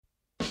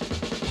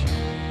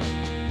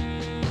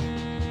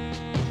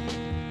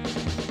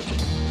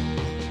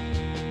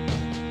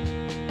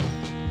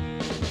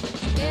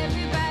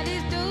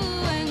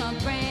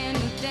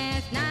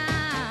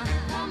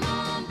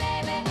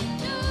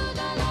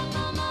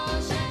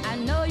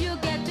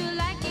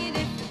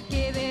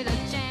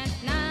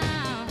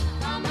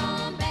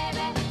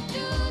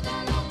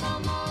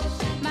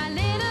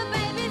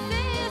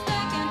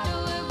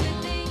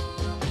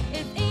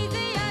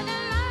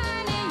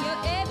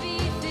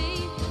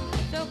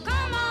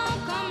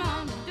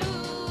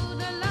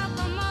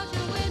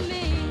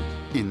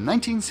In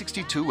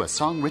 1962, a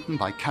song written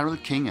by Carole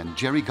King and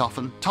Jerry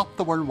Goffin topped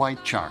the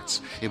worldwide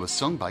charts. It was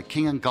sung by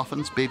King and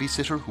Goffin's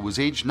babysitter, who was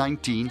aged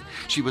 19.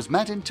 She was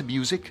mad into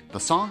music, the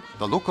song,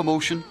 the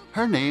locomotion,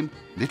 her name,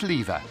 Little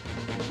Eva.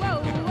 Whoa,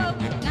 whoa,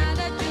 now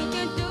that you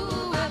can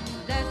do it,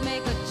 let's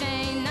make a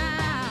change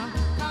now.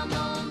 Come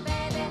on,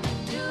 baby,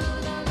 do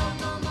the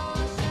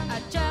locomotion. A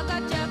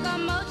chugga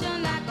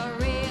motion like a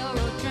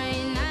railroad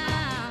train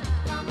now.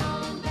 Come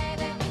on,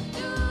 baby,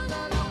 do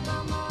the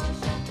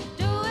locomotion.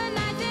 Do it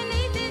nice and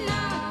easy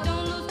now,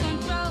 don't lose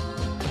control.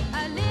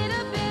 A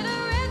little bit of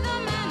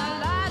rhythm and a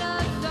lot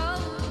of soul.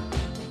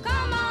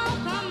 Come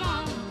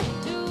on,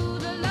 do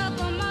the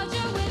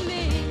locomotion with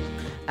me.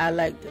 I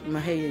liked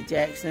Mahalia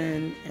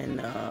Jackson and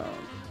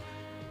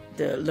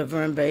the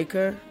Laverne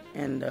Baker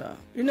and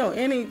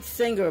any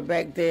singer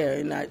back there.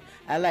 And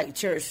I like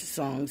church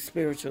songs,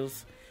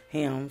 spirituals,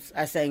 hymns.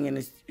 I sang in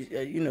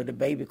the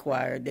baby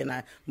choir. Then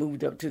I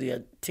moved up to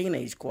the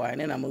teenage choir.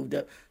 And then I moved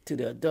up to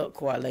the adult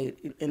choir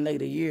in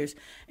later years.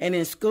 And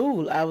in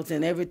school, I was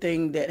in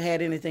everything that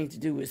had anything to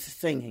do with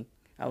singing.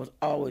 I was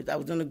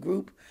in a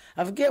group.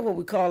 I forget what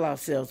we call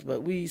ourselves,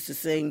 but we used to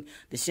sing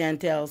the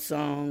Chantel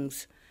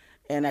songs.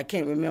 And I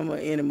can't remember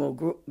any more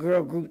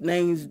girl group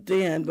names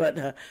then, but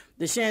the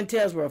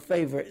Chantels were a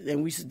favorite,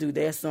 and we used to do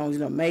their songs.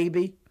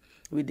 Maybe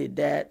we did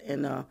that,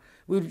 and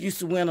we used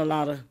to win a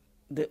lot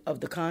of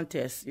the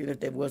contests,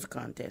 if there was a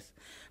contest.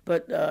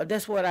 But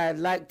that's what I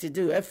liked to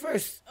do. At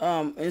first,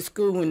 in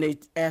school, when they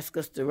asked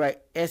us to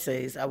write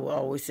essays, I would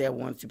always say I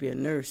wanted to be a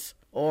nurse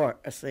or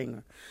a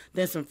singer.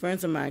 Then some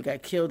friends of mine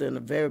got killed in a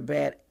very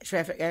bad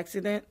traffic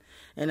accident,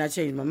 and I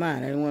changed my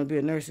mind. I didn't want to be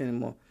a nurse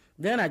anymore.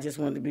 Then I just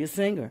wanted to be a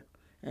singer.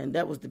 And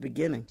that was the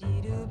beginning.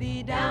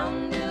 Dee-doo-be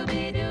down,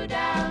 doo-be-doo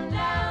down,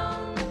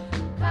 down.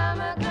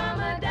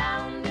 Come-a,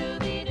 down,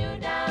 doo-be-doo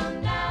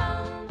down,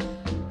 down.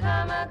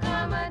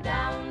 Come-a,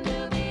 down,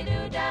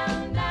 doo-be-doo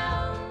down,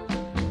 down.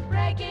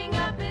 Breaking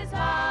up is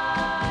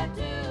hard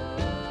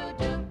to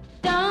do.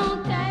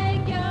 Don't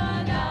take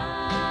your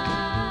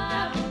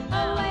love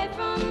away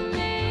from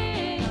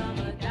me.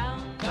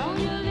 Don't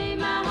you leave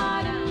my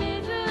heart in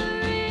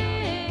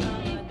misery.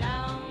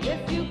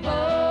 If you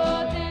go,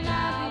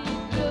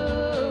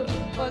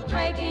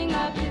 breaking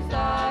up is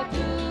hard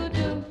to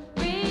do.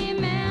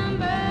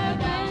 Remember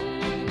when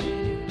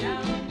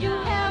you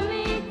held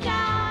me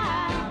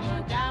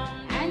tight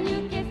and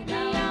you kissed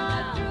me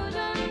all through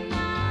the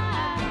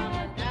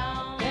night.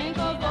 Think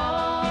of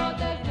all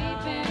that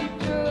we've been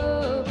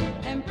through,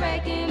 and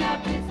breaking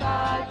up is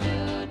hard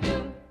to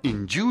do.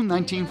 In June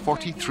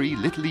 1943,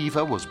 Little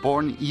Eva was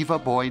born Eva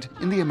Boyd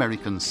in the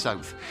American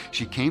South.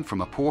 She came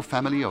from a poor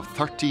family of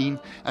 13.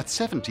 At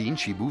 17,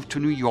 she moved to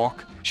New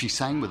York. She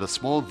sang with a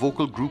small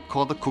vocal group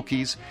called the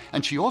Cookies,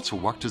 and she also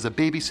worked as a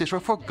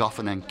babysitter for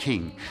Goffin and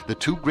King, the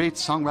two great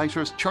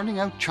songwriters churning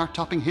out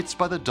chart-topping hits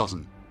by the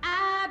dozen.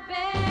 I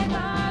beg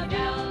of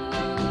you,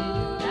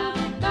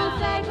 don't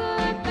say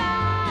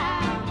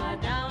goodbye.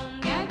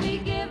 Can't we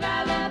give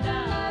our love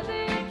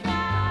another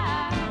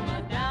try?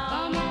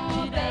 Come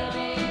on,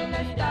 baby,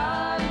 let's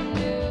start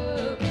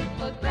anew.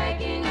 'Cause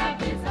breaking up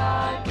is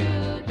hard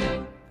to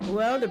do.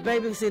 Well, the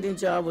babysitting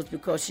job was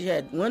because she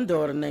had one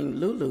daughter named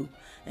Lulu,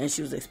 and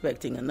she was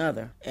expecting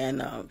another.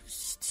 And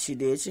she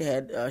did. She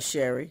had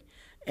Sherry.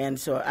 And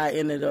so I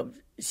ended up,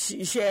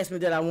 she asked me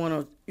that I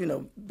want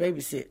to,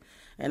 babysit.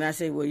 And I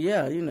said, well,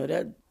 yeah,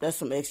 that's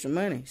some extra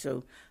money.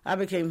 So I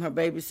became her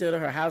babysitter,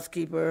 her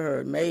housekeeper,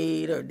 her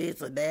maid, or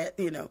this or that,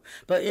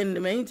 But in the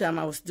meantime,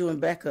 I was doing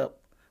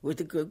backup with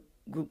the group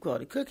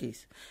called the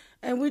Cookies.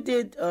 And we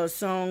did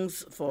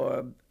songs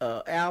for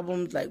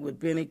albums like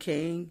with Benny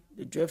King,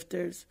 the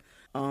Drifters,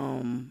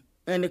 and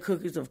the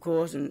Cookies, of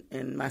course,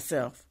 and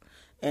myself.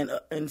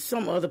 And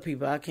some other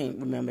people, I can't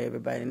remember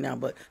everybody now,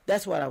 but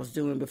that's what I was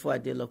doing before I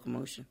did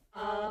Locomotion.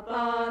 Up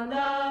on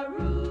the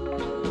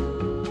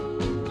roof,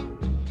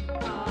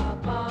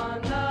 up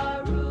on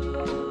the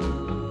roof.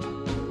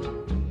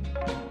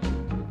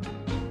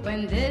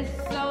 When this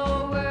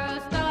old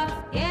world starts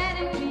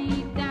getting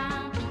me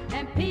down,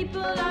 and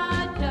people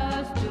are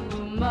just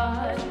too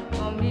much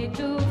for me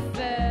to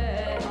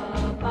face.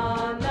 Up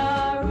on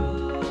the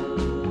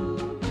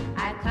roof,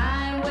 I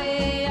climb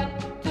way up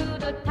to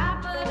the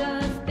top of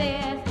the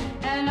stairs,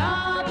 and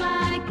all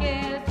my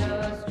cares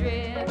are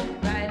stripped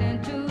right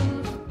into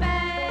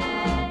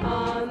space.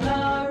 On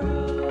the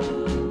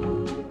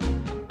roof,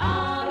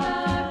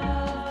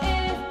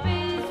 is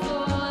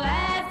peaceful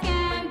as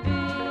can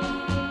be,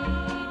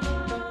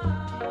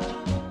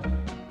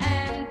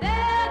 and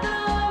there the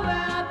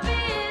world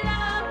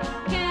below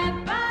can't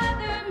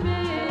bother me.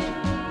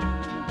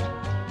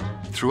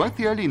 Throughout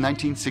the early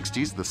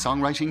 1960s, the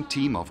songwriting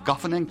team of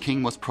Goffin and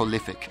King was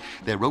prolific.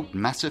 They wrote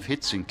massive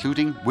hits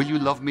including Will You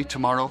Love Me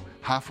Tomorrow,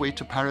 Halfway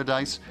to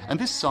Paradise, and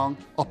this song,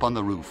 Up on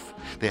the Roof.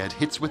 They had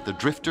hits with the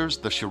Drifters,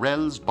 the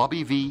Shirelles,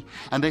 Bobby V,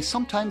 and they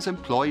sometimes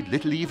employed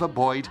Little Eva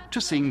Boyd to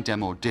sing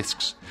demo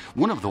discs.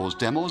 One of those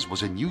demos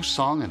was a new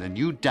song and a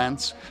new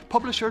dance.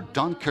 Publisher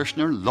Don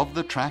Kirshner loved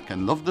the track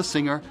and loved the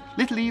singer.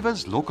 Little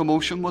Eva's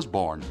Locomotion was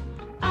born.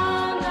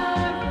 On the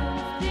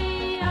roof,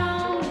 the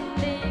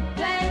only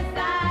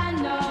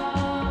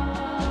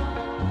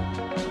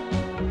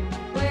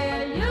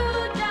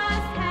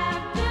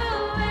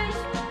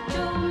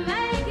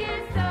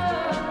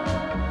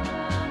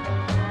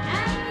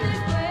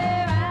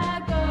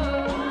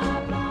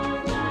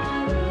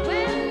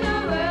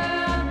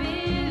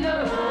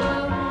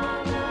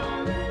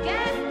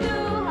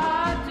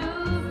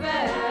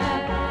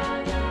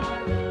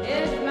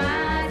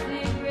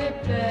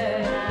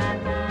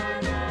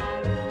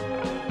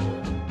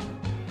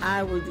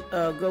I would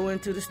go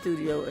into the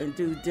studio and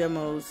do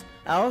demos.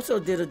 I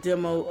also did a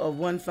demo of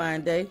One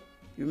Fine Day.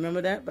 You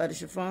remember that, by the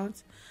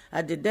Chiffons?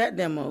 I did that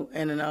demo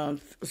and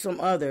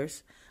some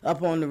others.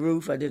 Up on the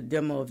Roof, I did a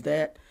demo of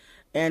that.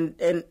 And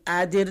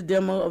I did a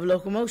demo of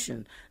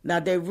Locomotion.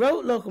 Now, they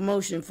wrote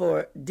Locomotion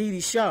for Dee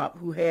Dee Sharp,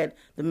 who had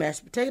the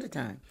Mashed Potato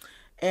Time.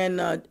 And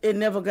it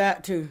never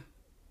got to,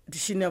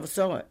 she never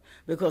saw it.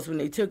 Because when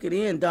they took it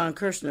in, Don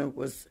Kirshner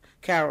was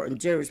Carol and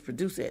Jerry's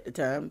producer at the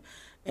time.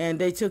 And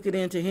they took it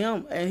in to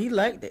him, and he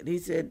liked it. He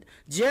said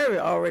Jerry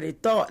already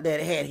thought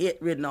that it had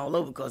hit written all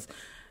over because,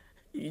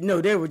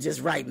 they were just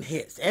writing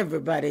hits.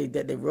 Everybody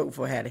that they wrote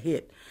for had a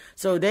hit.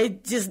 So they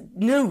just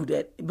knew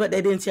that, but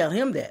they didn't tell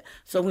him that.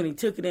 So when he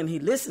took it in, he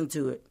listened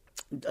to it,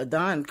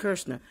 Don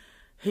Kirshner,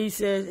 he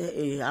said,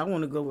 hey, I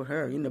want to go with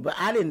her, but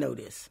I didn't know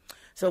this.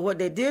 So what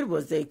they did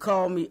was they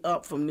called me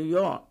up from New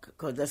York,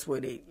 because that's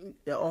where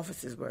their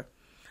offices were.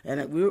 And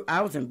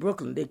I was in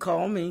Brooklyn. They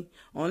called me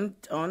on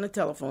the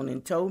telephone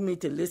and told me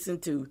to listen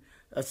to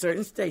a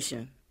certain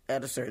station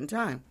at a certain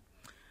time.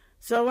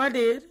 So I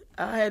did.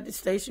 I had the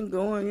station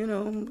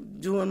going,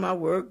 doing my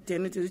work,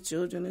 tending to the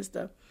children and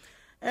stuff.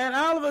 And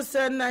all of a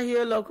sudden I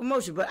hear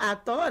Locomotion. But I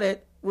thought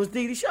it was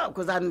Dee Dee Sharp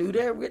because I knew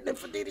they had written it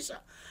for Dee Dee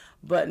Sharp.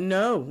 But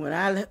no,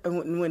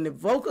 when the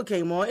vocal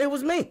came on, it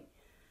was me.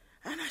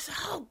 And I said,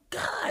 oh,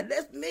 God,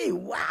 that's me.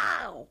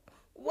 Wow.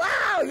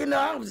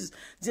 I was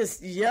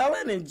just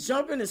yelling and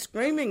jumping and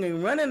screaming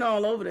and running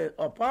all over the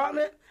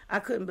apartment. I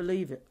couldn't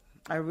believe it.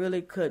 I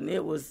really couldn't.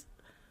 It was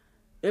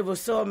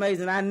so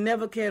amazing. I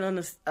never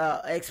can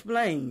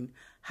explain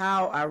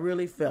how I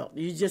really felt.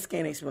 You just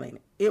can't explain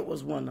it. It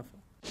was wonderful.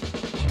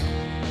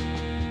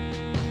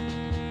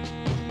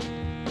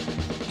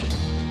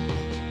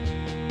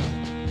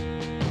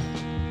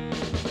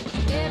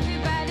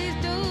 Everybody's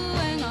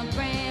doing a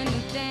brand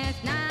new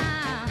dance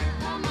now.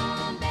 Come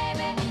on,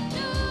 baby,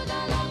 do the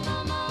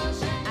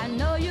locomotion. I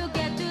know you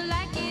get to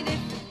like it if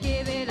you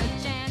give it a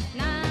chance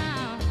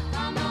now.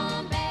 Come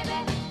on,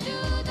 baby, do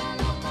the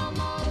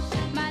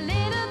locomotion. My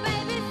little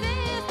baby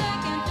sister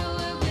can do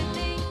it with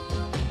me.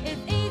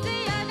 It's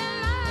easier than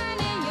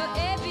learning your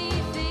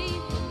ABC.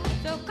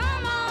 So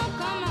come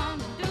on,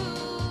 do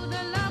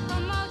the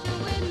locomotion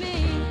with me.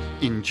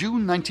 In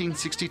June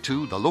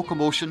 1962, the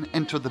Locomotion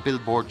entered the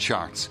Billboard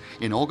charts.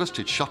 In August,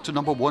 it shot to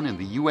number 1 in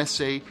the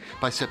USA.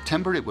 By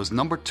September, it was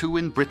number 2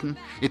 in Britain.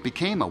 It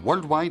became a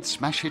worldwide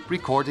smash hit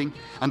recording,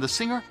 and the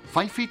singer,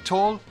 5 feet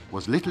tall,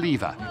 was Little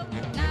Eva. Now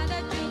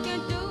that you can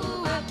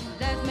do it,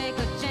 let's make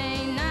a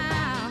change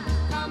now.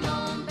 Come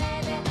on,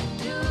 baby,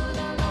 do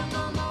the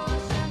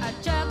locomotion. A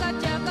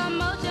chugga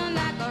motion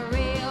like a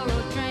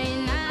railroad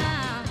train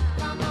now.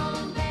 Come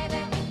on,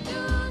 baby, do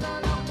the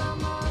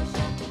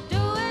locomotion. Do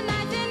it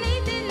nice and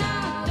easy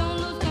now, don't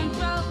lose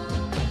control.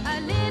 A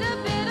little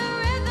bit of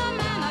rhythm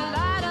and a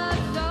lot of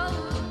soul.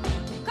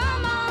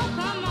 Come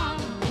on,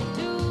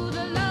 do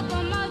the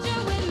locomotion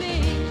with me.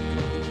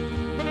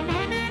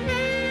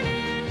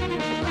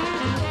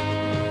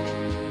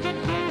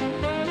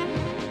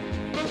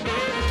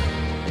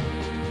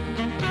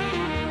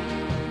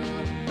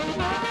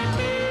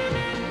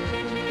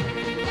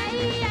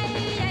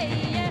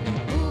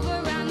 Move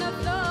around the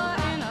floor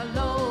in a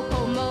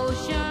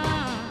locomotion.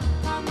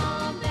 Come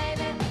on,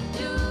 baby,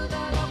 do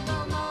the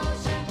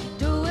locomotion.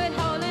 Do it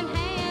holding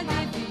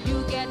hands if you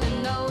get the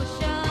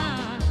notion.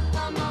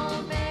 Come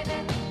on, baby,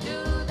 do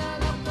the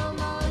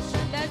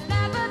locomotion. There's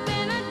never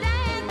been a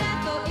dance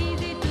that's so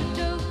easy to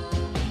do.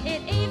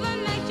 It even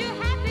makes you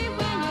happy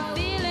when you're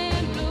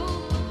feeling blue.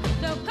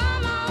 So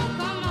come on,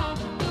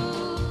 do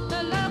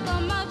the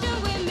locomotion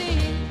with me.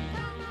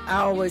 I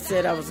always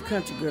said I was a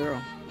country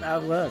girl.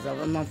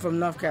 I'm from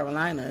North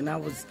Carolina, and I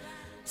was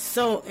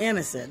so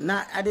innocent.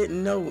 I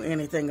didn't know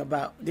anything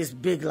about this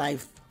big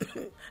life,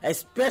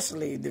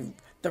 especially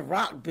the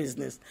rock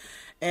business.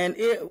 And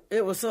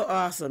it was so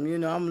awesome.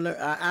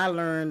 I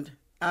learned.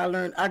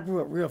 I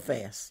grew up real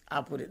fast.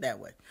 I'll put it that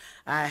way.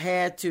 I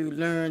had to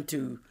learn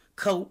to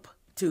cope.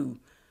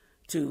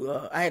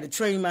 I had to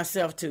train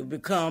myself to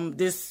become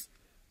this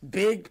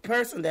big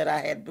person that I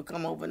had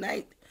become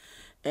overnight.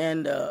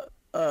 And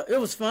it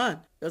was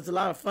fun. It was a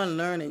lot of fun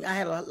learning. I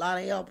had a lot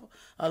of help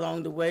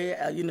along the way.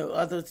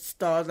 Other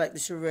stars like the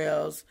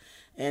Shirelles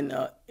and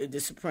the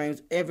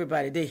Supremes,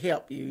 everybody, they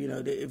help you.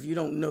 If you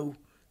don't know,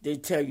 they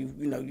tell you,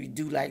 you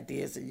do like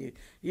this, and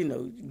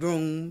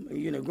groom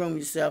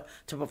yourself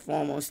to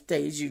perform on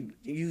stage. You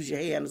use your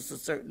hands a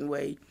certain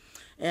way.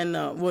 And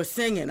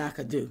singing I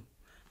could do.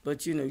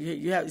 But,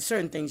 you have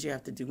certain things you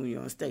have to do when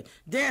you're on stage.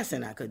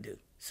 Dancing I could do,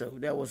 so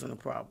that wasn't a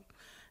problem.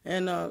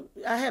 And I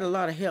had a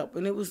lot of help,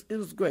 and it was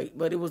great.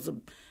 But it was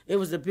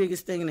the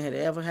biggest thing that had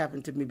ever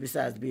happened to me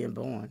besides being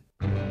born.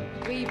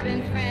 We've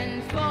been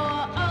friends for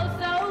oh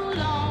so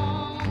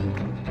long.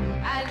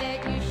 I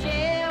let you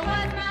share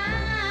what's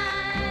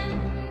mine.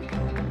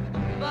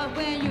 But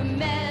when you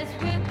mess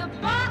with the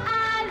boy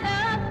I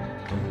love,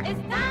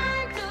 it's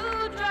time to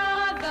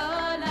draw the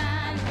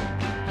line.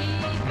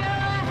 Keep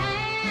your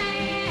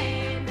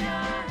hand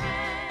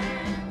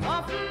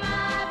off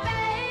my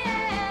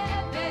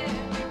baby.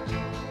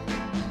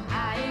 I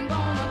ain't gonna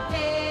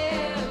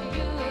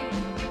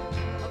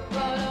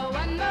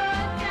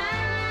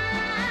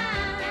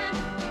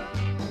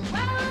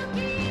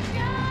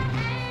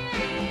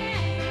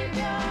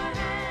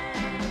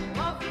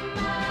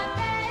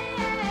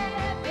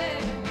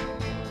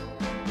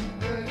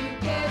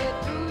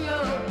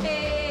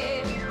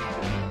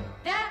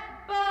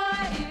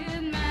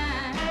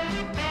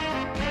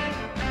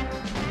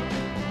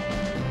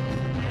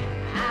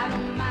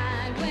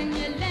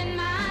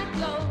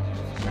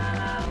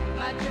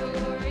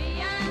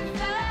jewelry and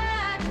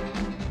such.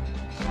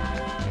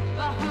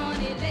 But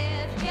honey,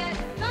 let's get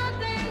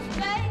something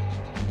straight.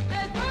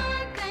 There's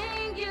one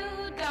thing you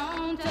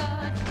don't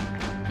touch.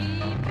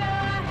 Keep your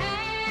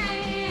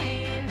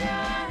hands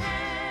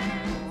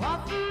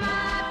off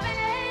my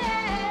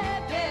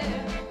baby.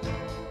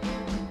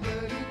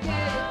 Girl, you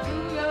get it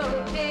through your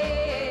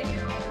head.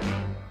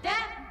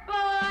 That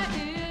boy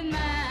is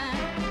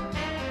mine.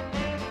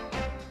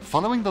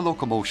 Following the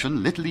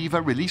Locomotion, Little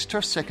Eva released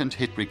her second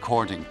hit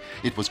recording.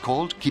 It was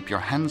called Keep Your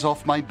Hands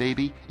Off My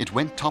Baby. It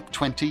went top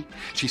 20.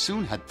 She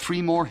soon had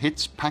 3 more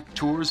hits, pack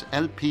tours,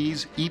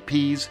 LPs,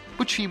 EPs,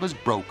 but she was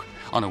broke,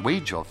 on a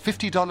wage of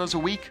 $50 a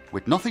week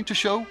with nothing to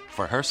show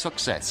for her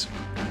success.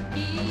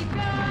 Keep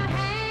your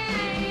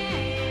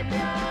hands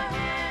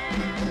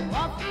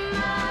off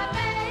my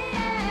baby.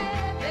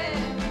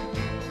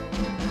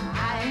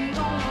 I ain't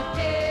gonna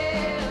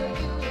tell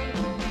you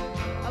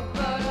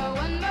about her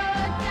one more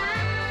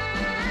time.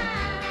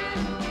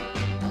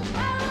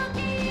 Oh,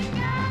 keep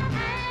your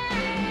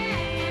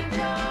hands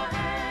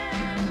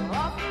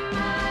off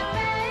my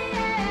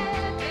baby.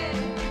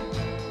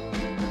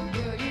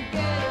 Girl, you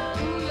get it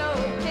through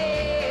your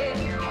head.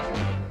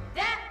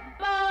 That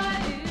boy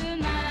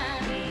is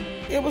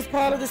mine. It was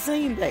part of the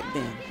scene back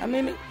then. I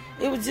mean,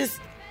 it was just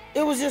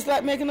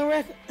like making a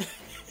record.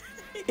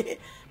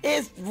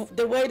 It's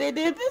the way they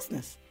did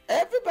business.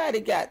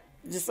 Everybody got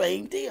the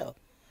same deal.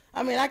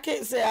 I mean, I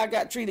can't say I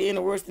got treated any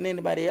worse than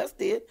anybody else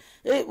did.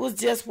 It was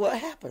just what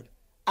happened.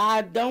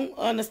 I don't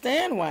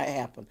understand why it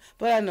happened,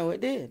 but I know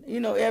it did. You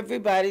know,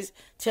 everybody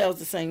tells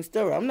the same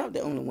story. I'm not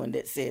the only one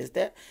that says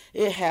that.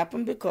 It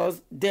happened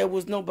because there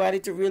was nobody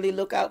to really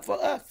look out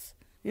for us.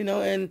 You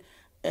know, and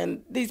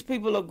these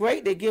people are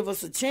great. They give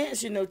us a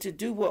chance, you know, to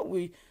do what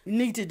we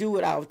need to do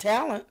with our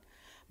talent,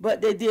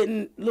 but they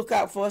didn't look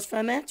out for us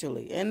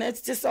financially, and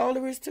that's just all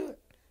there is to it.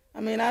 I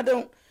mean,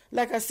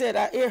 like I said,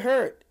 it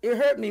hurt. It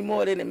hurt me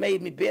more than it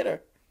made me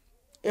bitter.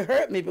 It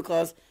hurt me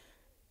because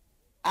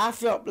I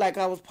felt like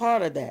I was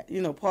part of that,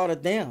 you know, part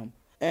of them,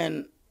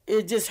 and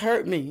it just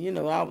hurt me. You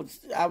know, I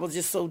was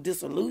just so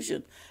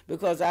disillusioned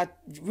because I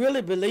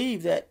really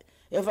believed that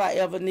if I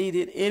ever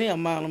needed any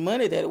amount of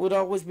money, that it would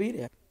always be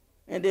there.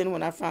 And then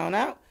when I found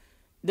out,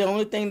 the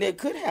only thing that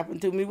could happen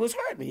to me was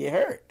hurt me. It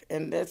hurt.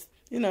 And that's,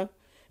 you know,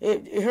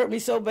 it hurt me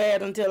so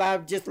bad until I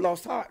just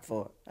lost heart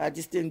for it. I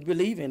just didn't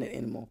believe in it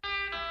anymore.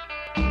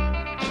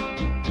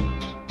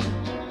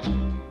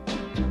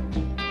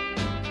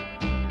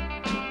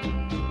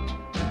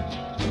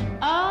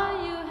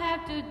 All you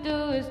have to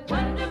do is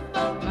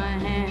wonderful my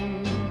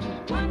hand.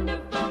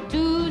 Wonderful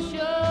to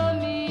show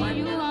me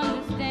you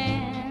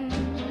understand.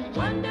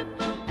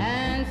 Wonderful.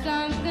 And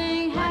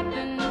something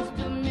happens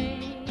to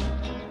me.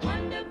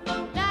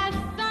 Wonderful. That's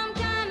some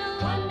kind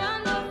of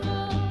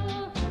wonderful.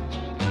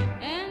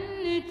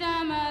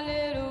 Anytime my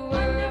little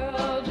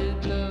world is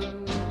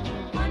blue.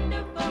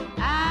 Wonderful.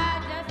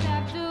 I just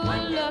have to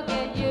look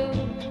at you.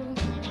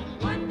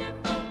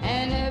 Wonderful.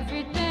 And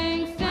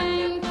everything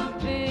seems to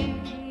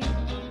be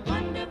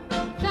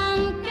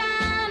some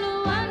kind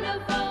of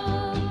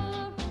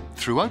wonderful.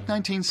 Throughout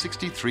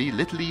 1963,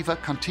 Little Eva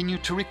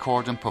continued to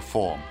record and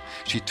perform.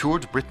 She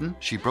toured Britain,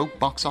 she broke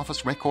box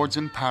office records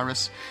in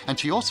Paris, and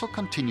she also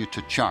continued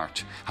to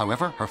chart.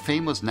 However, her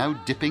fame was now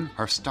dipping,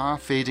 her star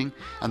fading,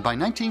 and by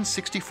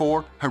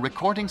 1964, her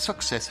recording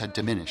success had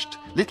diminished.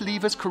 Little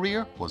Eva's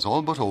career was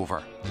all but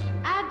over.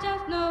 I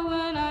just know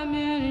when I'm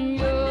in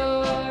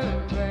your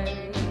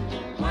embrace.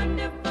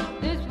 Wonderful.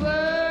 This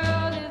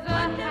world is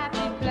a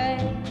happy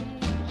place.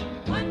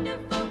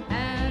 Wonderful.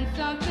 And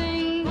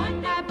something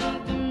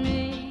happened to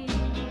me.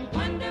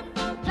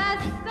 Wonderful.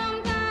 That's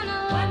some kind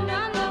of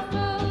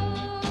wonderful.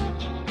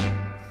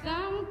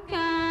 Some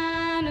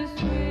kind of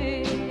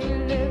sweet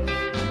lips.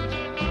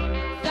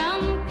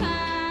 Some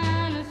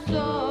kind of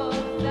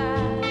soft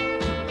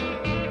eyes.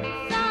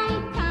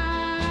 Some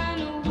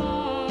kind of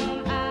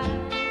warm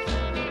eyes.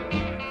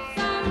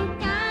 Some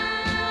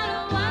kind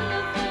of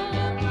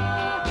wonderful.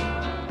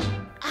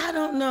 I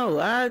don't know.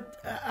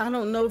 I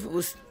don't know if it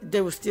was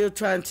they were still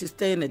trying to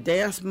stay in the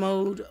dance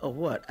mode or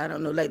what. I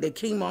don't know. Like they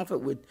came off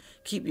it with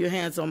 "Keep Your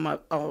Hands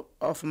off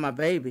of My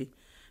Baby,"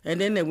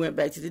 and then they went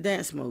back to the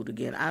dance mode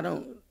again. I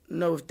don't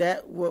know if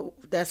that's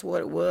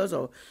what it was,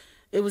 or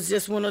it was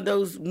just one of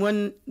those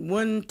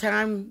one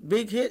time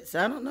big hits.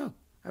 I don't know.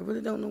 I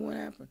really don't know what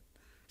happened.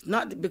 It's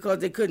not because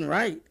they couldn't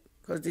write,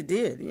 because they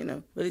did, you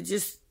know. But it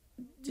just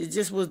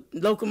was,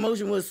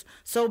 Locomotion was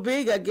so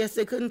big, I guess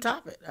they couldn't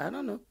top it. I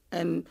don't know.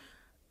 And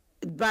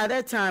by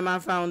that time, I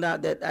found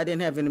out that I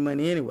didn't have any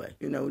money anyway.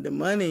 You know, the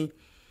money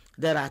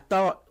that I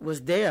thought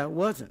was there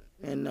wasn't.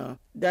 And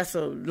that's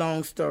a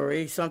long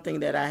story,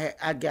 something that I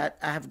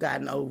have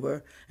gotten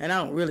over, and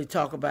I don't really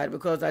talk about it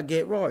because I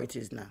get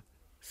royalties now.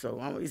 So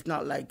it's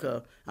not like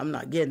I'm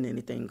not getting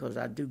anything because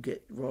I do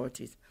get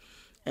royalties.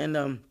 And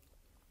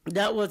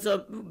that was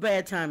a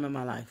bad time in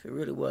my life. It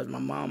really was. My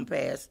mom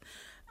passed.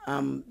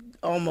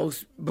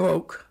 Almost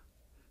broke.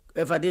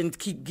 If I didn't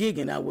keep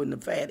gigging, I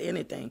wouldn't have had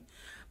anything.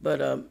 But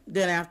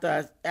then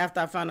after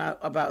I found out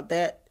about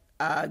that,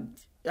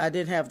 I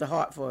didn't have the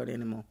heart for it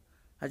anymore.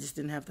 I just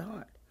didn't have the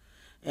heart.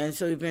 And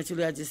so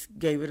eventually I just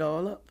gave it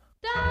all up.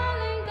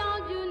 Darling,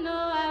 don't you know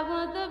I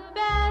want the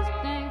best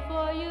thing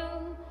for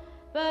you?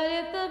 But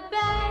if the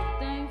best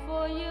thing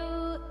for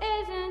you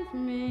isn't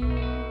me,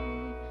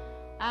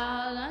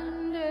 I'll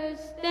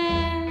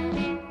understand.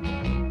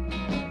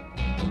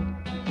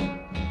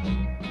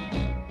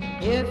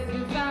 If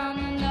you found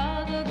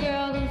another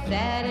girl who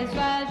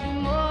satisfies you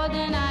more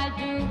than I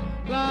do,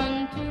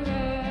 run to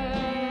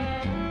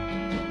her.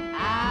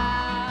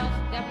 I'll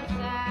step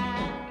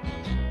aside.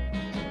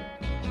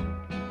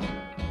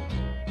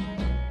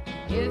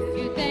 If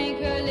you think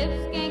her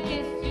lips can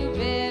kiss you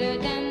better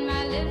than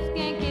my lips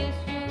can kiss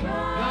you,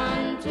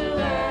 run to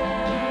her.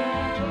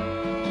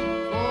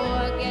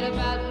 Forget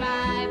about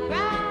my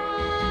pride.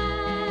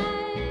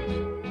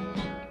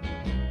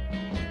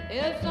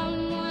 If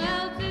someone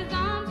else's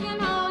arms can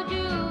hold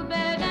you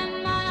better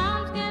than my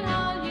arms can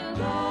hold you,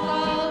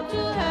 go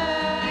to her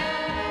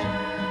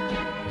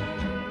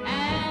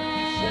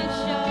and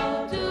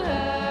show to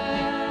her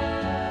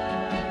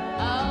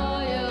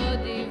all your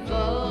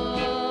devotion.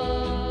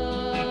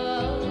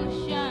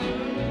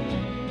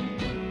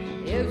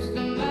 If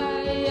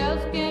somebody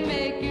else can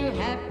make you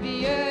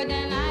happier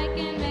than I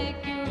can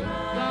make you,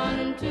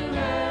 run to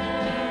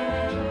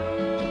her.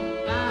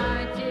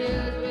 My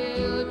tears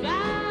will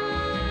dry.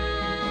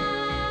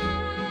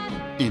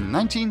 In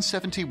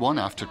 1971,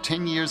 after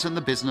 10 years in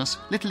the business,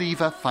 Little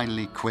Eva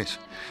finally quit.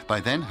 By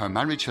then, her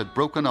marriage had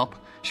broken up.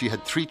 She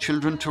had 3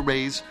 children to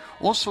raise.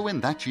 Also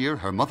in that year,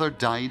 her mother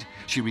died.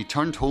 She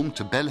returned home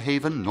to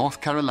Belhaven, North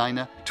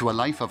Carolina, to a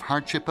life of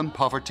hardship and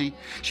poverty.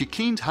 She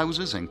cleaned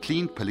houses and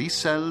cleaned police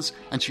cells,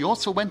 and she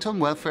also went on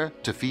welfare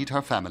to feed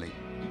her family.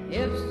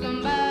 If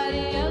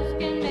somebody else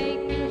can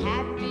make you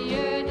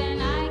happier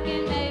than I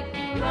can make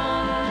you,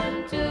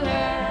 run to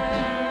her.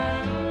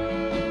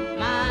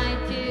 My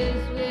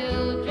tears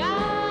will dry.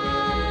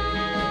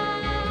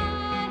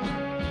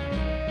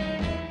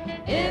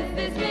 If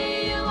it's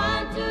me you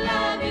want to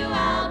love you,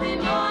 I'll be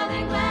more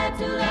than glad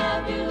to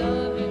love you.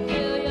 Love you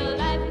till your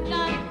life is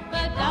done.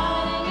 But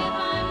darling, if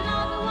I'm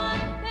not the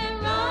one, then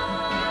run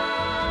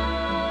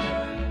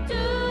to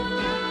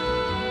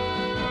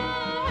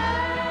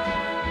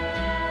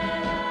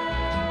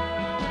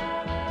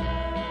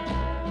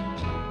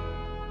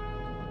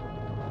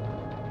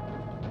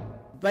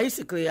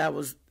Basically, I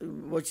was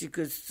what you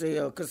could say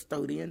a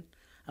custodian.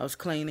 I was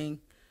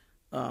cleaning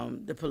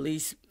the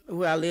police,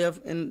 where I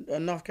live in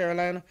North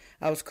Carolina.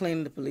 I was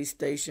cleaning the police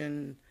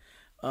station,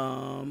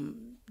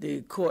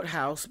 the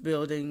courthouse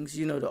buildings,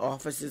 the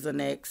offices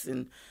annex,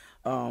 and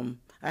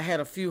I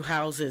had a few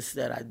houses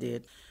that I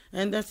did.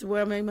 And that's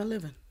where I made my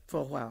living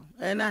for a while.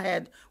 And I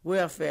had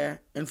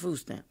welfare and food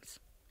stamps.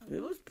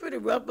 It was pretty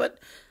rough, but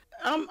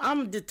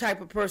I'm the type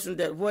of person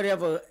that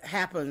whatever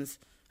happens,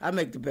 I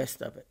make the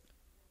best of it.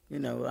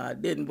 I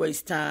didn't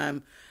waste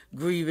time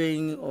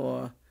grieving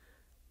or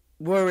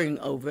worrying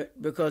over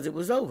it because it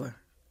was over.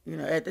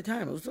 At the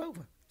time it was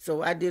over.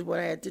 So I did what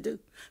I had to do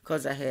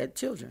because I had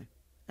children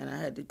and I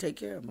had to take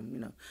care of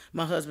them.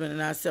 My husband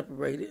and I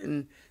separated,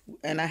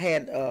 and I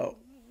had I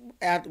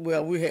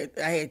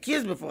had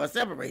kids before I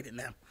separated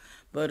now,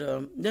 but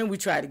then we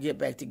tried to get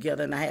back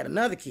together, and I had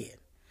another kid.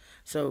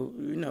 So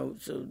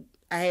so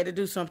I had to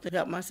do something to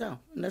help myself,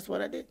 and that's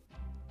what I did.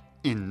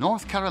 In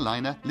North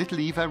Carolina,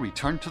 Little Eva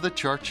returned to the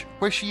church,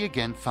 where she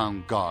again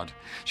found God.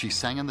 She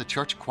sang in the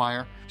church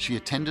choir, she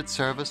attended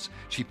service,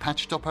 she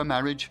patched up her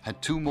marriage, had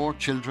 2 more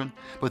children,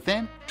 but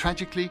then,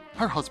 tragically,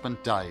 her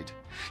husband died.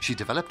 She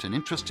developed an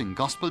interest in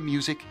gospel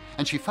music,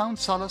 and she found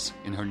solace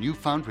in her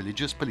newfound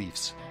religious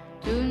beliefs.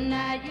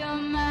 Tonight you're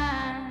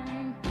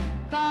mine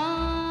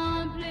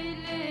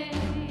completely.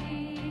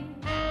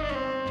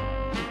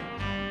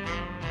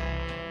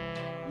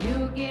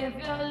 You give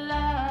your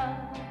love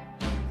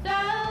so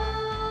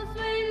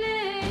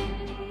sweetly.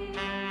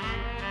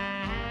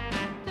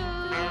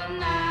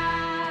 Tonight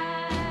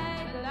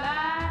the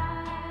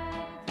light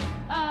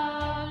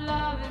of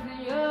love is in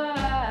your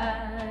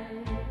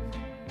eyes.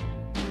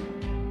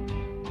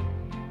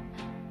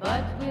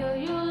 But will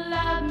you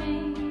love me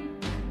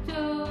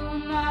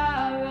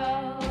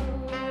tomorrow?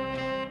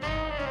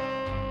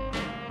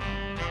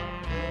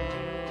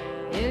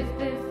 Is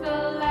this the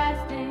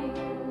lasting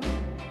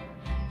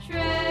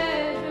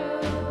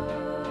treasure,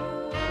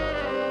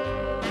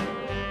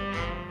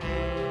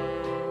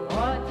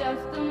 or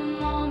just a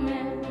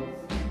moment's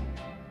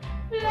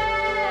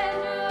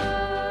pleasure?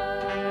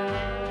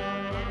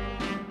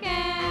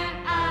 Can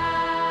I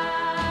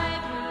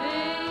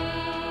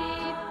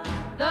believe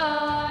the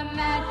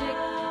magic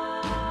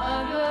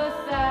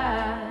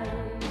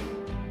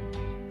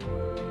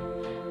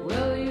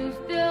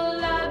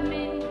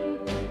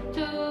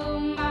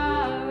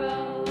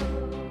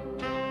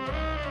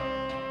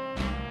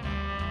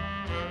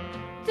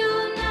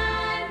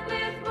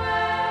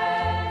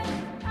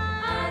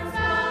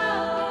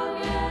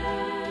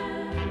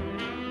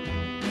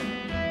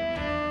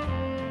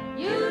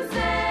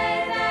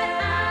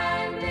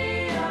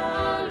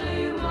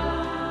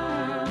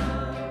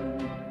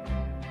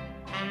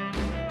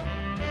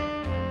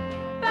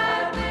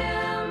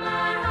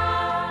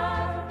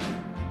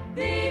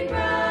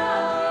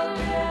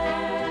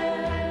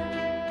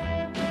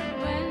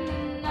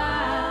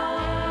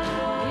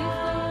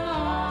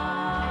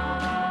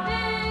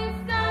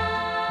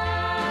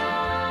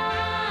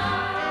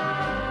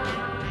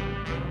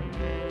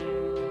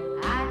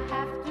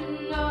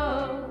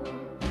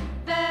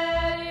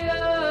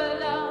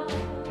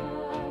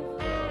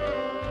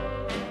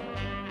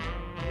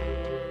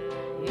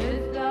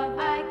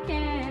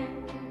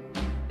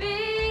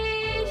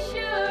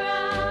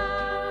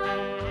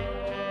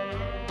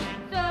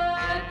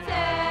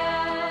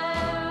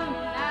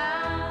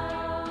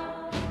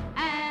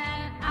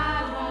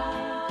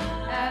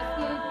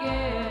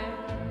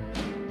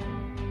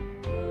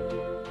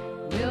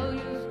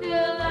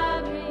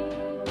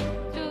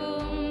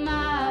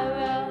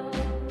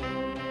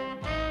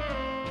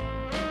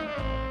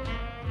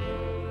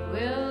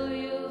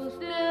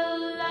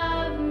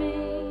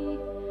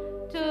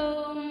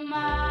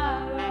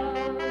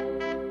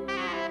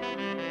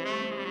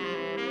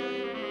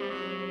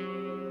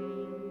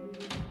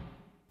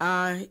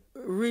I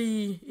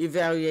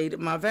re-evaluated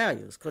my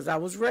values because I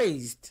was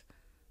raised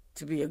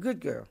to be a good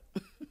girl.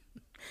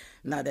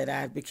 Not that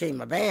I became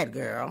a bad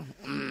girl.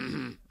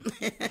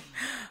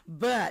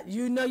 But,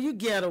 you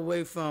get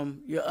away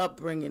from your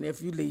upbringing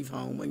if you leave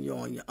home when you're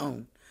on your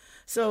own.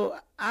 So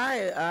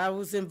I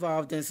was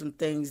involved in some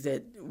things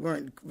that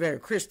weren't very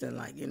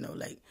Christian-like,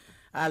 like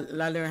I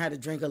learned how to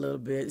drink a little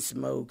bit,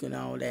 smoke and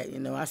all that.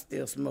 I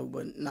still smoke,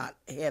 but not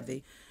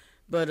heavy.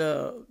 But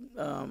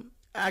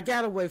I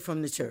got away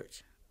from the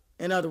church.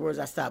 In other words,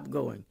 I stopped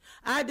going.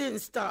 I didn't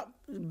stop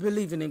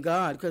believing in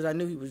God because I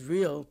knew he was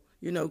real,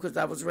 because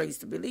I was raised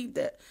to believe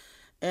that.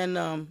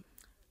 And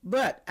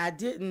but I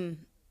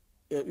didn't,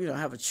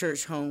 have a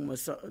church home or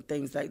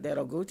things like that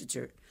or go to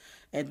church.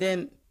 And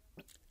then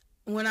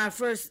when I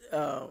first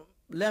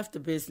left the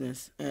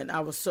business, and I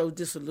was so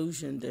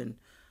disillusioned and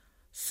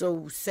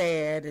so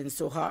sad and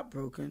so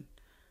heartbroken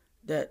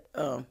that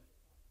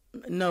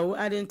no,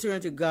 I didn't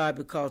turn to God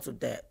because of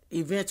that.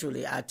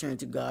 Eventually, I turned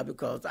to God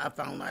because I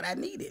found out I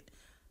needed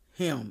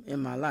him in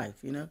my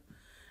life,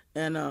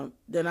 And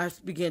then I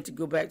began to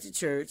go back to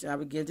church. I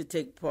began to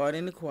take part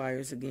in the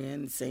choirs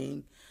again and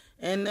sing,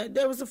 and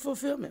there was a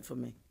fulfillment for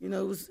me. It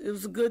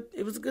was a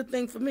good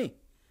thing for me.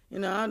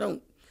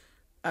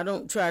 I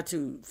don't try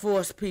to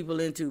force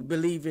people into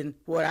believing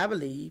what I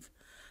believe,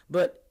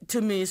 but to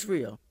me it's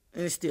real,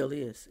 and it still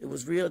is. It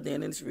was real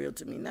then, and it's real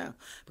to me now,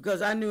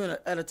 because I knew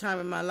at a time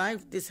in my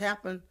life this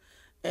happened,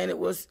 and it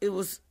was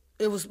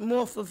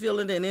more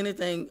fulfilling than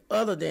anything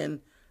other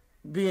than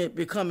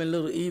becoming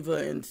Little Eva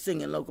and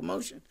singing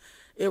Locomotion.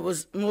 It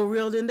was more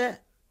real than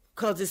that,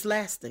 because it's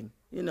lasting.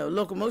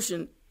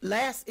 Locomotion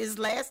is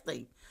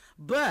lasting,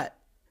 but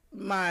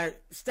my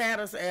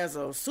status as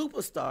a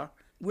superstar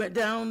went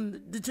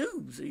down the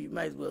tubes, you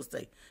might as well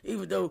say,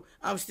 even though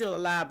I'm still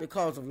alive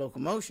because of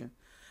Locomotion.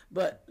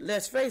 But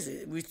let's face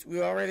it,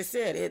 we already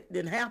said it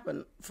didn't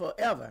happen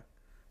forever,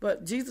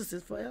 but Jesus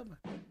is forever.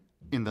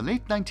 In the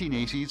late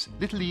 1980s,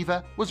 Little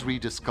Eva was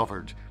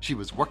rediscovered. She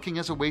was working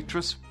as a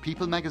waitress.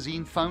 People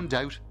magazine found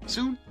out.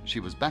 Soon, she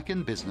was back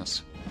in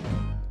business.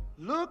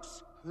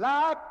 Looks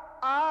like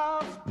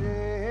I'll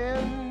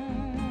spend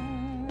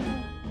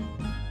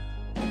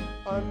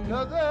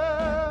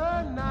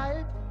another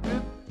night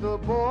with the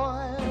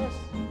boys.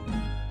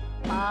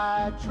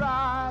 I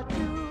tried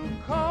to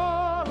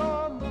call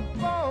on the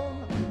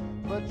phone,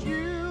 but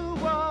you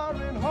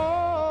weren't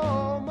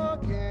home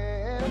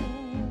again.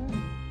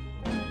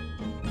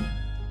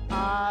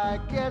 I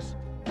guess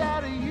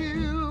that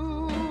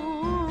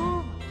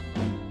you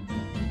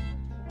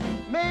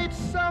made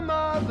some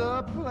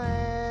other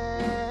plans,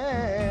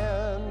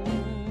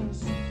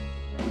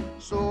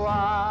 so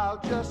I'll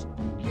just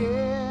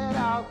get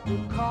out the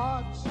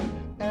cards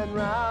and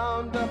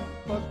round up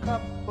a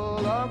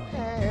couple of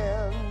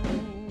hands.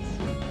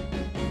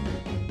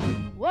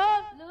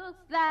 What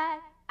looks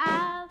like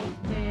I'll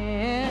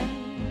spend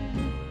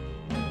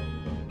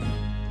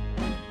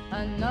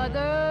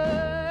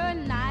another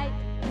night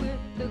with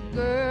the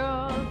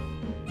girls.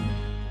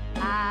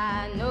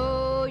 I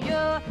know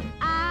you're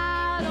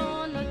out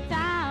on the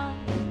town,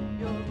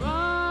 you're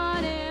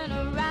running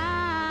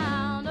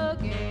around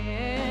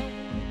again.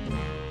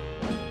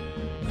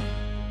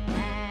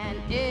 And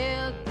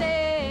if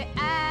they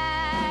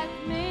ask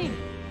me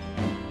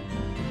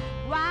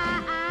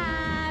why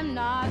I'm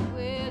not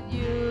with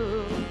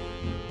you,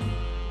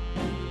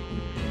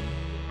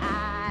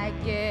 I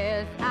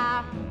guess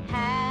I'll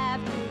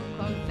have to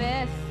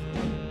confess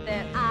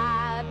that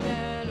I've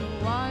been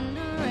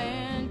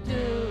wondering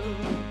too.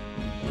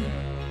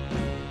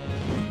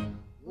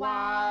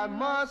 Why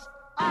must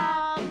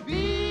I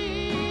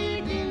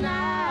be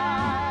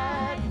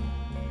denied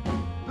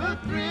the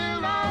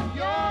thrill of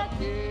your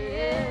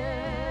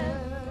kiss?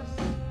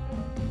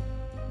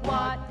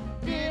 What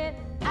did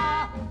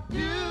I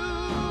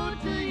do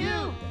to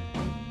you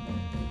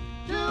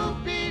to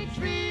be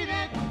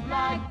treated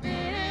like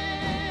this?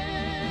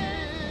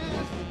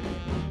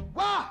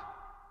 Why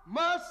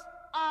must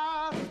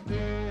I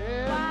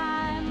spend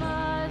Why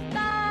must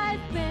I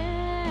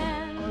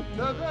spend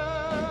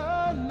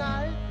another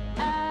night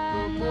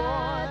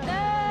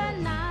another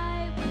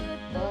night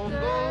with the although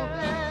girls?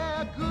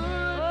 they're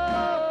good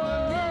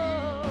company?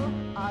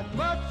 I'd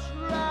much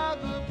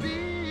rather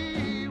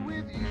be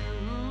with you.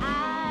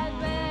 I'd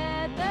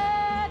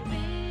rather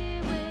be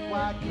with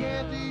Why you.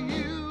 can't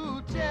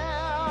you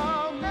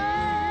tell me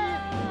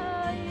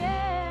Oh,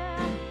 yeah.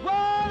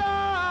 what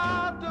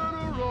I've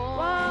done wrong?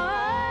 What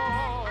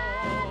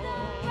I've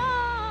done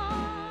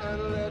wrong.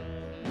 And let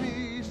me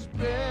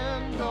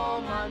spend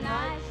all my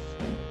nights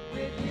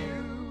with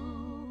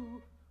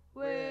you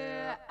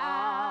where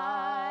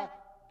I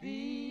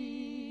belong.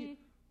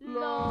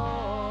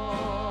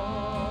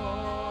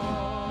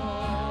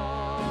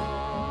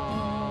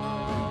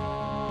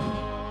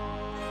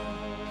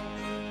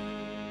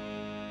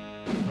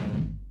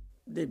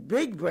 The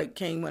big break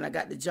came when I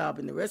got the job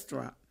in the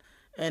restaurant,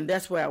 and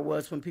that's where I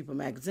was when People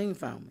Magazine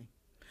found me.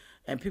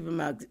 And People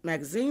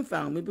Magazine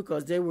found me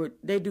because they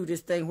do this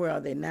thing, Where Are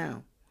They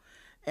Now?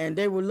 And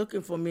they were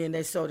looking for me, and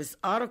they saw this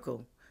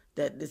article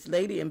that this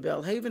lady in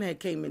Belhaven had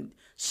came in.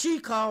 She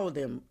called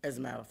them, as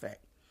a matter of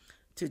fact,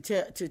 to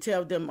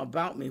tell them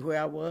about me,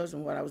 where I was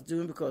and what I was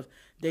doing, because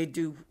they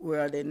do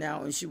Where Are They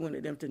Now, and she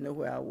wanted them to know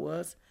where I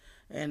was.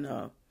 And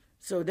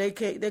so they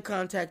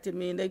contacted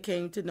me, and they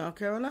came to North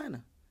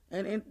Carolina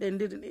and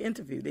did an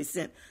interview. They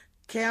sent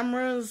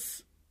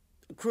cameras,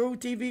 crew,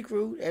 TV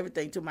crew,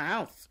 everything to my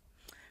house.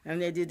 And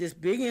they did this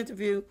big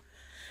interview.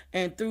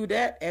 And through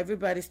that,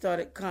 everybody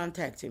started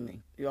contacting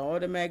me. All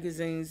the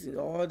magazines,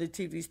 all the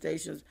TV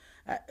stations.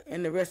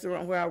 In the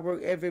restaurant where I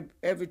worked,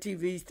 every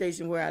TV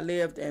station where I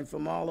lived and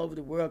from all over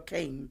the world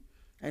came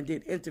and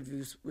did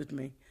interviews with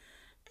me.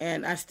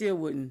 And I still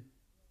wouldn't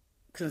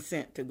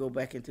consent to go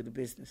back into the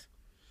business.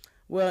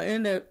 Well,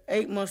 in the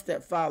 8 months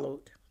that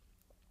followed,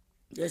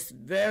 this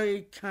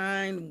very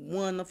kind,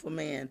 wonderful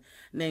man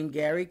named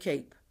Gary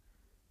Cape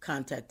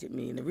contacted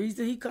me. And the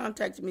reason he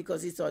contacted me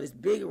because he saw this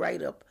big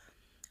write-up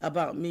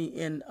about me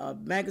in a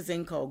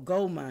magazine called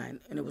Gold Mine,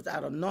 and it was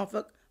out of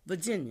Norfolk,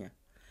 Virginia.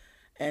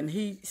 And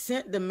he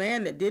sent the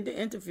man that did the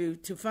interview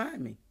to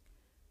find me.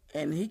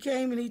 And he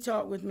came and he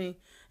talked with me,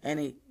 and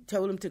he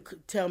told him to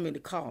tell me to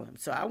call him.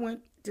 So I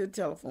went to the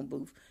telephone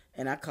booth,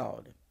 and I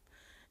called him.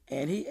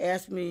 And he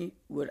asked me,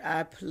 would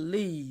I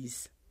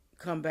please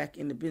come back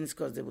in the business,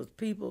 because there was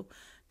people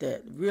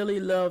that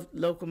really loved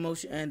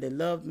Locomotion, and they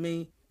loved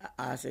me.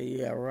 I said,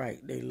 yeah, right.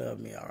 They love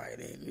me, all right.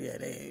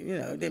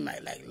 They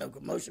might like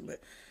Locomotion,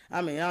 but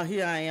I mean,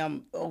 here I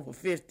am over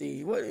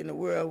 50. What in the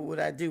world would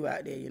I do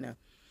out there,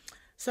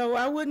 So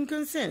I wouldn't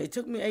consent. It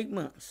took me 8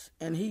 months,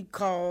 and he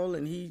called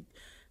and he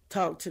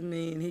talked to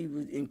me, and he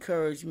would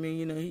encourage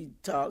me. He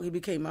talked. He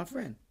became my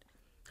friend.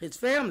 His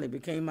family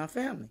became my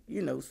family,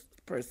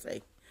 per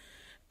se.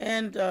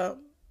 And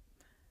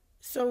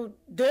so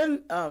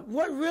then,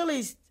 what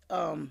really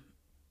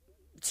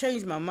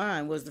changed my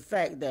mind was the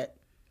fact that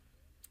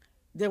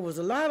there was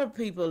a lot of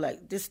people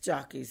like disc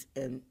jockeys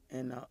and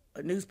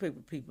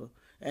newspaper people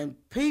and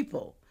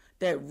people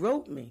that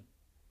wrote me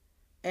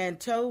and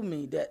told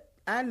me that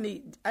I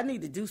need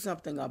to do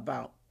something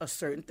about a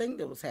certain thing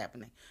that was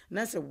happening. And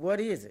I said, what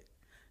is it?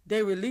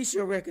 They release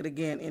your record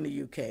again in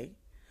the UK.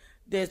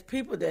 There's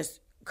people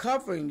that's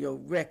covering your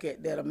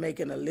record that are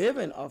making a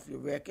living off your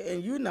record,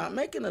 and you're not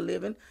making a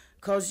living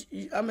because,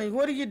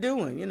 what are you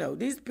doing?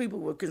 These people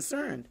were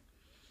concerned.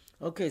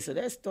 Okay, so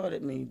that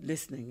started me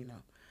listening,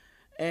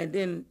 And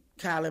then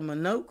Kylie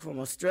Minogue from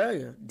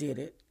Australia did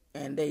it,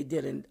 and they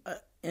did an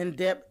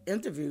in-depth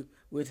interview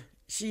with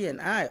she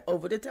and I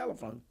over the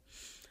telephone.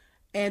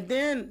 And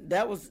then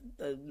that was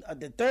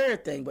the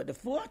third thing, but the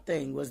fourth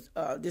thing was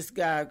this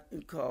guy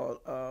called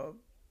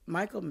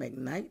Michael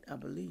McKnight, I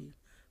believe,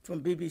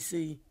 from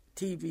BBC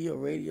TV or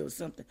radio or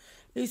something.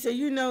 He said,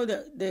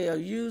 that they are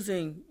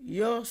using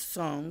your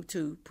song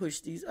to push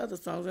these other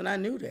songs, and I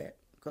knew that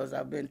because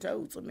I've been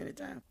told so many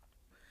times.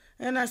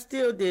 And I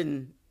still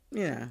didn't,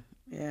 Yeah,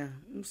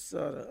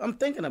 I'm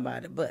thinking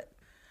about it,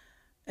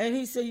 and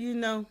he said,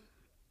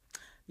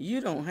 you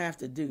don't have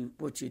to do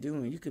what you're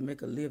doing. You can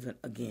make a living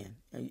again,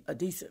 a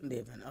decent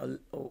living,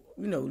 or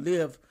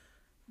live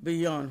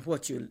beyond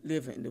what you're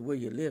living, the way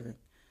you're living.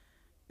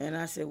 And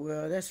I said,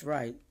 well, that's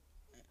right.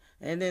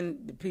 And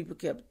then the people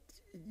kept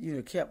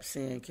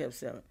saying.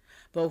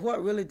 But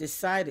what really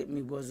decided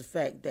me was the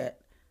fact that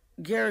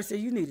Gary said,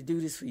 you need to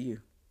do this for you.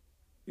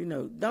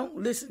 Don't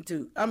listen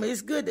to,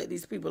 it's good that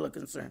these people are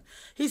concerned.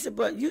 He said,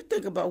 but you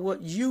think about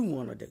what you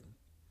want to do.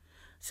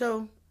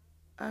 So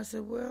I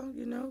said, well,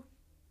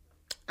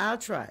 I'll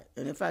try it.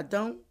 And if I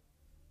don't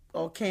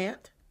or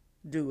can't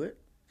do it,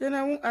 then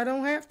I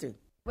don't have to.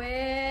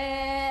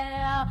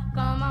 Well,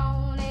 come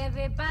on,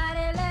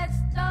 everybody, let's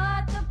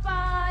start the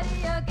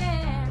party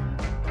again.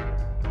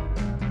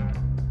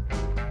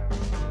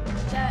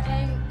 There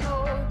ain't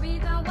no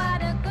reason why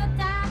the good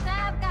times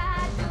have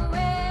got to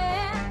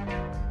end.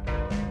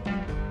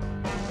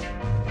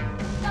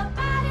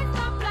 Nobody's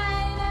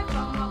complaining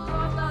from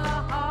across the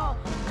hall.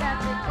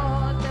 That's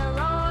because they're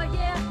all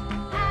here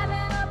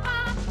having a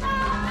ball.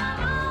 Come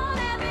on,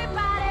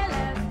 everybody,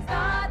 let's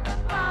start the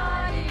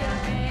party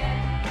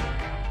again.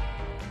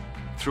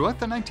 Throughout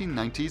the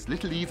 1990s,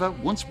 Little Eva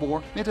once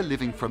more made a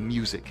living from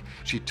music.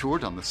 She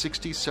toured on the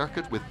 60s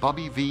circuit with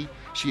Bobby V,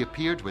 she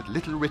appeared with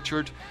Little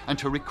Richard, and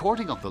her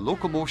recording of the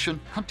Locomotion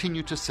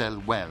continued to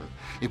sell well.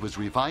 It was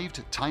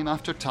revived time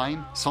after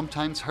time,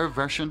 sometimes her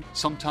version,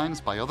 sometimes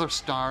by other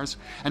stars,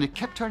 and it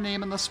kept her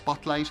name in the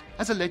spotlight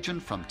as a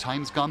legend from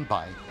times gone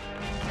by.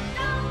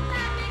 Don't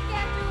let me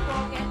get you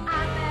walking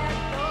out that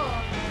door.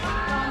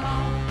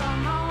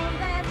 Come on,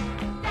 let's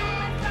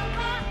dance some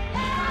more.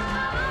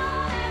 Come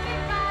on,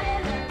 everybody,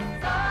 let's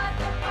start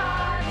the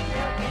party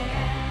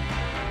again.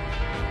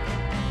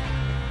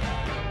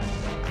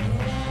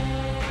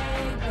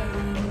 Hey,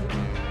 baby,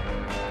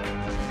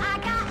 I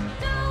got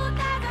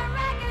 2,000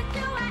 records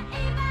you ain't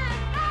even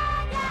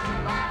heard yet.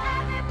 While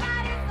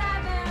everybody's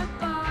having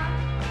fun.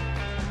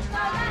 So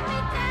let me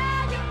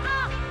tell you,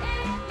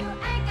 if you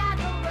ain't got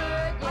the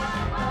word,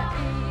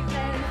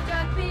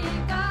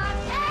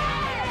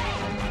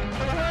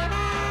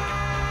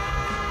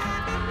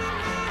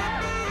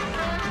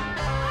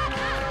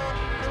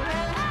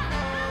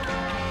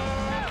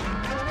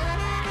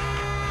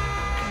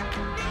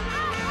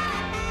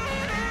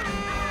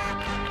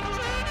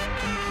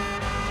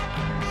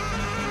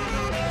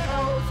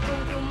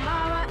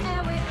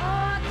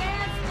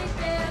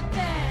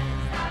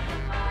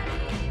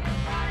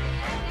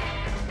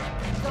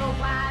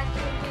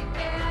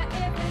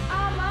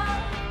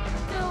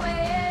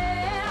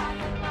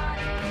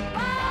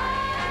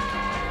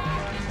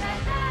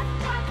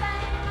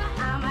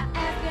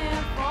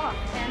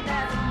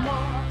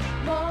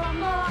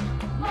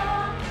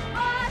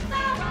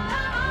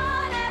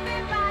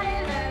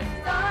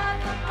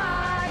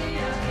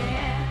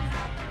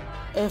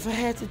 If I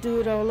had to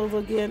do it all over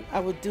again, I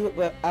would do it,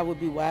 but I would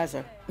be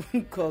wiser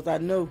because I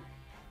know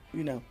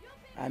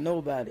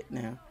about it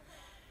now.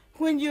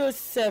 When you're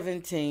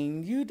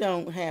 17, you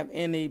don't have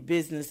any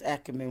business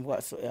acumen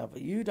whatsoever.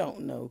 You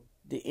don't know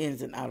the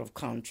ins and outs of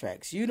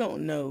contracts. You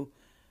don't know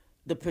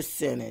the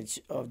percentage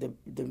of the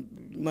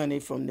money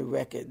from the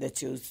record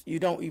that you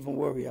don't even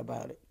worry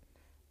about it.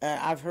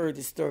 I've heard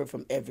this story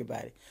from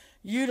everybody.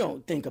 You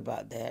don't think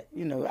about that.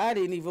 I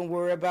didn't even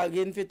worry about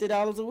getting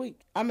 $50 a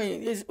week. I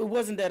mean, it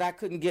wasn't that I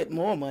couldn't get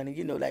more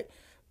money. Like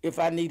if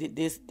I needed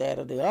this, that,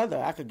 or the other,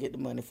 I could get the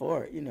money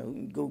for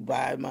it. Go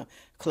buy my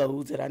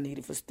clothes that I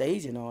needed for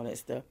stage and all that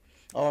stuff,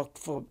 or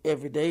for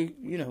everyday,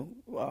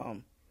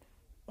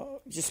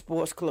 just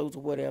sports clothes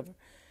or whatever.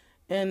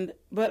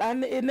 But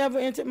it never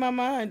entered my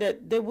mind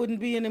that there wouldn't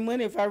be any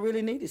money if I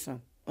really needed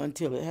some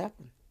until it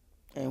happened.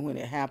 And when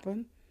it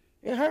happened,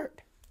 it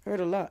hurt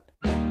a lot.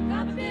 Come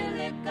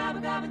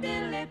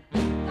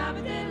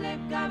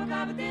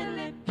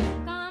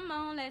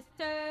on, let's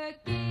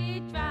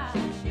turkey try.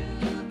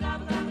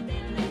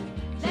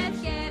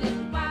 Let's get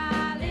it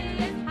while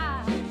it's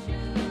hot.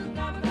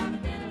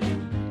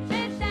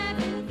 This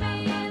dance is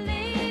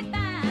really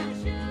fine.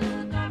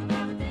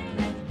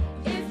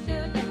 It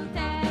stood the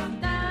test of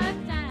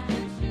time.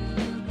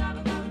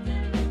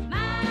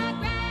 My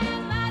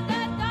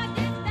grandmother taught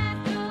this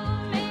dance to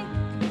me.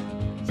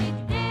 She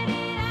did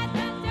it at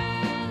the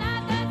turn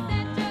of the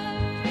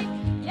century.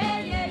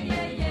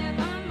 Yeah.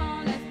 Come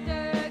on, let's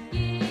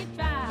turkey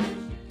try.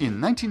 In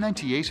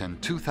 1998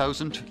 and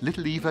 2000,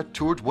 Little Eva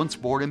toured once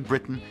more in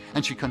Britain,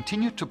 and she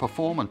continued to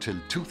perform until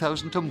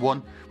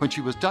 2001 when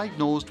she was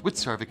diagnosed with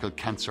cervical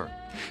cancer.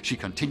 She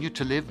continued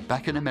to live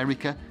back in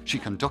America. She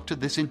conducted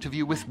this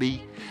interview with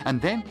me,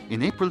 and then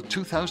in April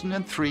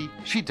 2003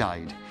 she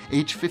died.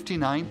 Age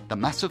 59, the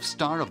massive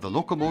star of the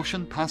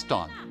Locomotion passed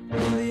on.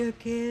 All your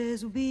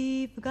cares will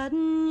be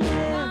forgotten,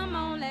 yeah. Come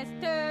on, let's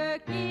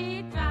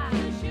turkey try.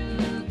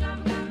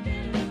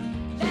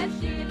 Let's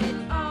give it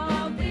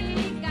all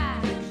we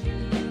got.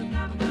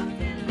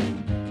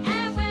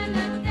 And when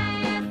the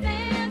dance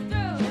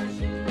is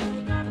through,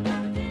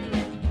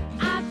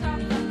 I'll talk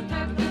some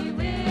turkey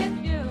with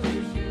you.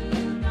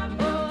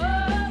 Oh,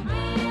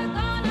 we're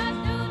gonna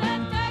do the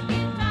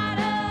turkey trot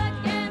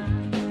again,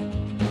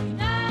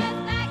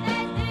 just like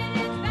they did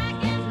it back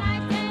in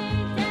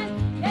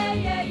 1910.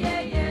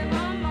 Yeah.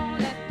 Come on,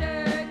 let's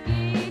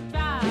turkey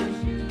trot.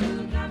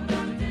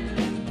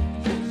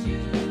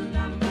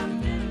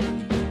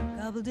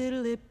 Gobble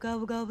diddle lip,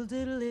 gobble gobble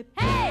diddle lip.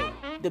 Hey!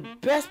 The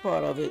best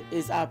part of it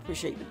is I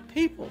appreciate the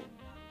people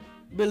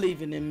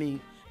believing in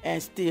me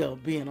and still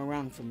being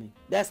around for me.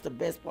 That's the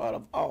best part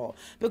of all.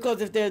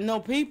 Because if there's no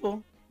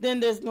people, then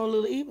there's no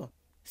Little Eva.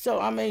 So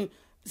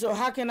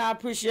how can I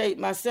appreciate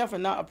myself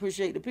and not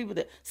appreciate the people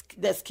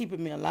that's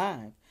keeping me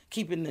alive,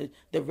 keeping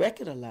the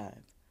record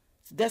alive?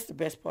 So that's the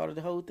best part of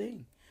the whole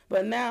thing.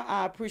 But now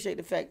I appreciate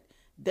the fact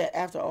that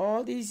after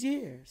all these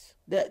years,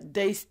 that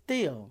they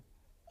still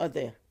are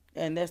there.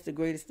 And that's the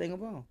greatest thing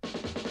of all.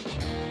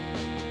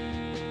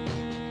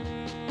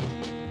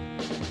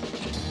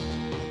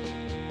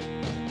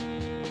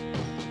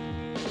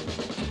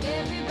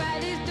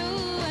 Everybody's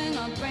doing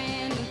a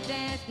brand new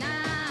dance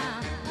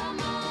now. Come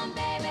on,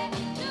 baby,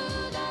 do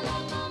the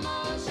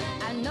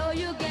locomotion. I know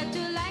you get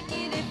to like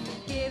it if you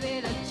give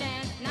it a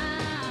chance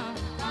now.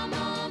 Come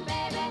on,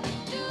 baby,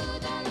 do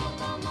the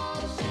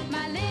locomotion.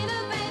 My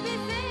little baby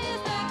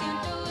sister can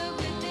do it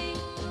with me.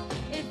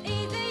 It's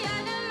easier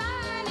than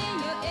learning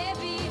your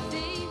ABC.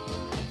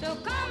 So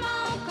come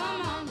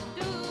on,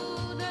 do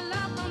the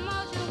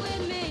locomotion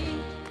with me.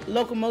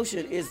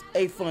 Locomotion is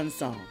a fun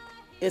song.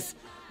 It's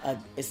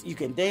you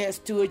can dance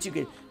to it.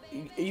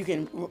 You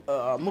can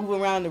move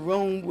around the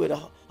room with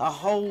a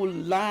whole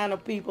line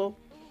of people.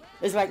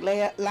 It's like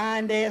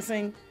line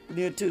dancing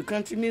to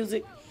country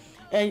music,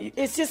 and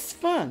it's just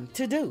fun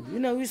to do.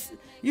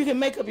 You can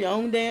make up your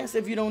own dance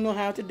if you don't know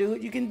how to do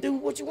it. You can do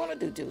what you want to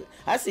do to it.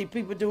 I see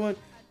people doing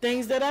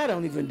things that I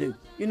don't even do.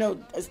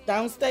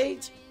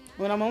 Downstage,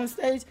 when I'm on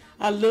stage,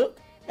 I look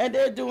and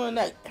they're doing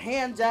like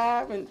hand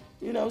jive and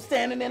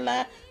standing in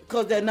line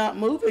because they're not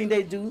moving.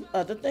 They do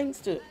other things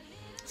to it.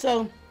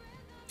 So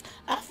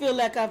I feel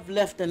like I've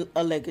left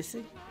a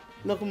legacy.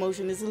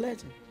 Locomotion is a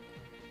legend.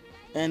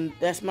 And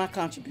that's my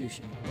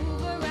contribution.